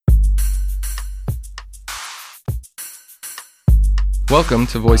Welcome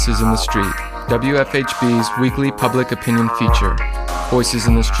to Voices in the Street, WFHB's weekly public opinion feature. Voices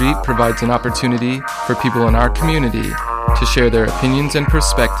in the Street provides an opportunity for people in our community to share their opinions and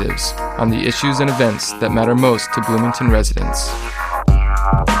perspectives on the issues and events that matter most to Bloomington residents.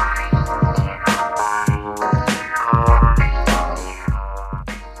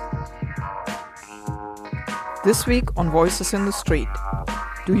 This week on Voices in the Street,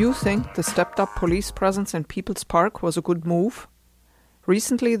 do you think the stepped-up police presence in People's Park was a good move?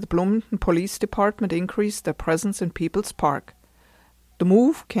 Recently, the Bloomington Police Department increased their presence in People's Park. The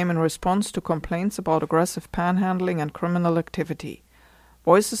move came in response to complaints about aggressive panhandling and criminal activity.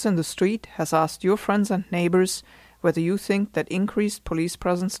 Voices in the Street has asked your friends and neighbors whether you think that increased police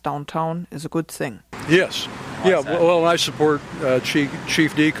presence downtown is a good thing. Yes. Yeah, well, I support Chief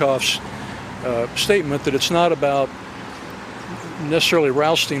Dekoff's statement that it's not about necessarily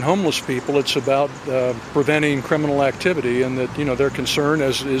rousting homeless people. It's about preventing criminal activity, and that, you know, their concern,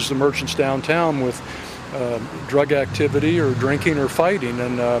 as is the merchants downtown, with drug activity or drinking or fighting.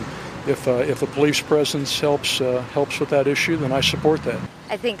 And if a police presence helps with that issue, then I support that.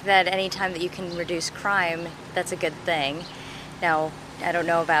 I think that any time that you can reduce crime, that's a good thing. Now, I don't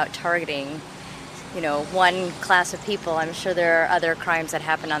know about targeting, one class of people. I'm sure there are other crimes that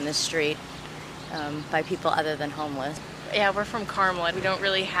happen on this street by people other than homeless. Yeah, we're from Carmel. We don't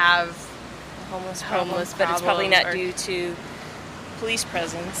really have homeless, but it's probably not due to police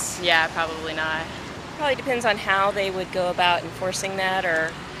presence. Yeah, probably not. Probably depends on how they would go about enforcing that,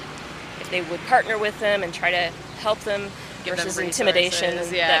 or if they would partner with them and try to help them versus intimidation and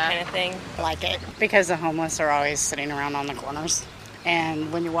that kind of thing. I like it because the homeless are always sitting around on the corners,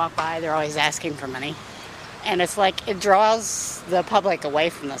 and when you walk by, they're always asking for money, and it's like it draws the public away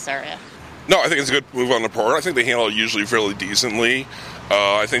from this area. No, I think it's a good move on the part. I think they handle it usually fairly decently.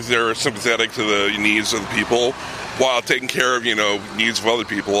 I think they're sympathetic to the needs of the people while taking care of, needs of other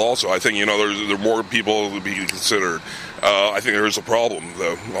people also. I think, there are more people to be considered. I think there is a problem,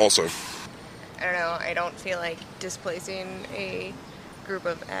 though, also. I don't know. I don't feel like displacing a group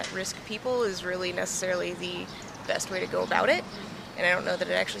of at-risk people is really necessarily the best way to go about it. And I don't know that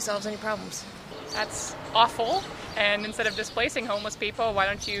it actually solves any problems. That's awful. And instead of displacing homeless people, why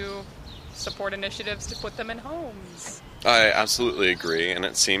don't you support initiatives to put them in homes? I absolutely agree, and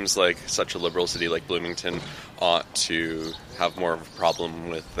it seems like such a liberal city like Bloomington ought to have more of a problem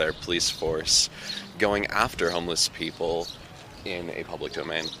with their police force going after homeless people in a public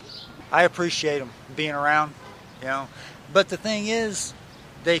domain. I appreciate them being around, but the thing is,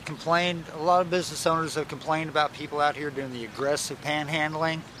 they complained, a lot of business owners have complained about people out here doing the aggressive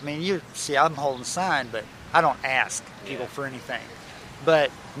panhandling. I mean, you see, I'm holding a sign, but I don't ask people for anything.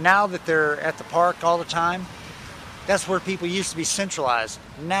 But now that they're at the park all the time, that's where people used to be centralized.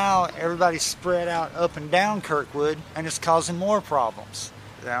 Now everybody's spread out up and down Kirkwood, and it's causing more problems.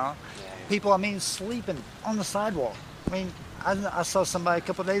 People, sleeping on the sidewalk. I saw somebody a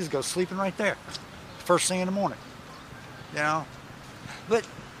couple of days ago sleeping right there, first thing in the morning. But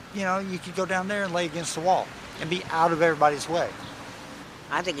you could go down there and lay against the wall and be out of everybody's way.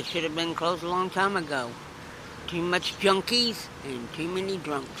 I think it should have been closed a long time ago. Too much junkies and too many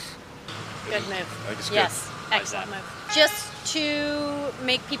drunks. Good move. Yes, excellent move. Just to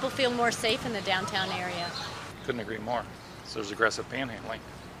make people feel more safe in the downtown area. Couldn't agree more. So there's aggressive panhandling.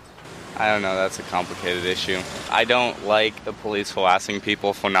 I don't know, that's a complicated issue. I don't like the police harassing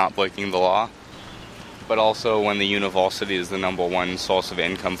people for not breaking the law, but also when the university is the number one source of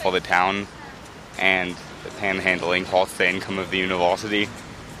income for the town and the panhandling halts the income of the university,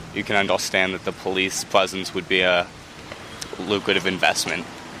 you can understand that the police presence would be a lucrative investment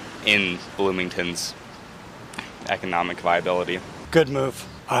in Bloomington's economic viability. Good move.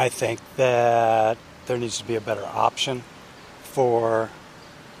 I think that there needs to be a better option for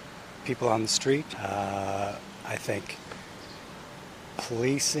people on the street. I think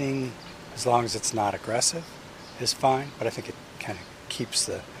policing, as long as it's not aggressive, is fine, but I think it kind of keeps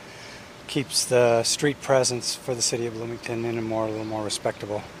the street presence for the city of Bloomington in a little more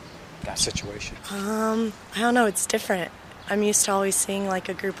respectable situation. I don't know, it's different. I'm used to always seeing a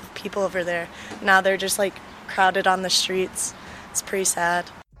group of people over there. Now they're just crowded on the streets. It's pretty sad.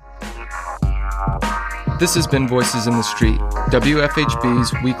 This has been Voices in the Street,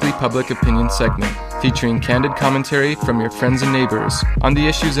 WFHB's weekly public opinion segment, featuring candid commentary from your friends and neighbors on the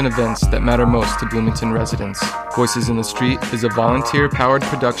issues and events that matter most to Bloomington residents. Voices in the Street is a volunteer-powered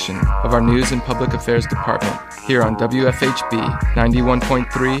production of our News and Public Affairs Department here on WFHB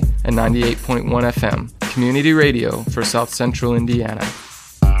 91.3 and 98.1 FM, community radio for South Central Indiana.